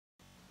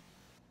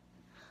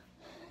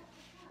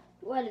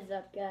What is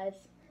up, guys?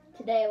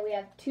 Today we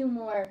have two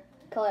more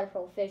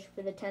colorful fish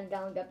for the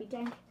 10-gallon guppy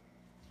tank.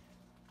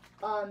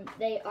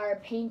 They are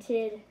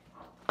painted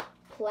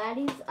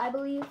platies, I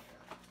believe.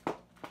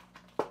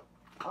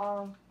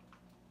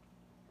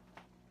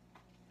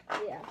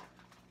 Yeah.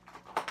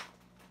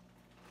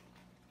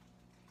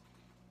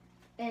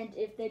 And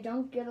if they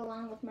don't get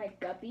along with my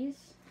guppies,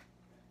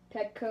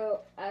 Petco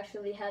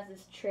actually has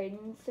this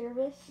trading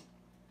service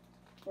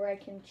where I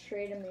can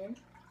trade them in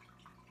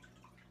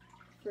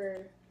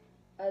for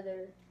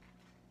other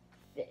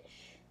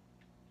fish.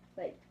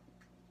 Like,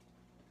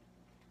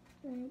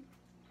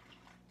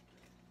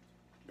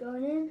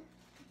 going in,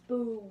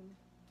 boom.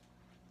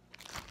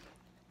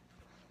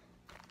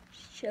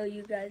 Show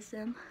you guys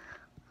them.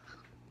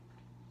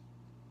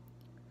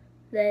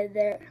 There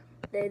they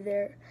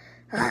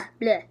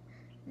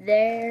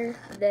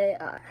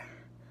are.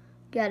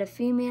 Got a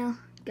female,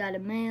 got a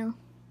male.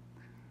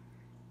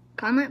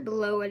 Comment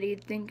below what you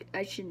think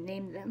I should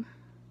name them.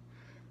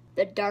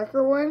 The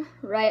darker one,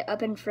 right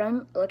up in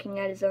front, looking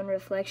at his own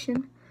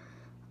reflection,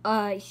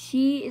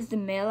 he is the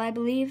male, I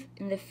believe,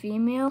 and the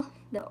female,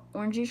 the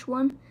orangish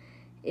one,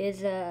 is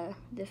the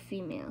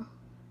female.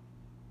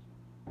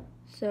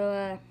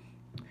 So,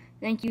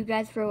 thank you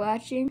guys for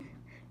watching.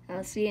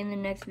 I'll see you in the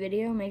next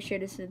video. Make sure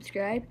to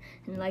subscribe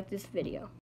and like this video.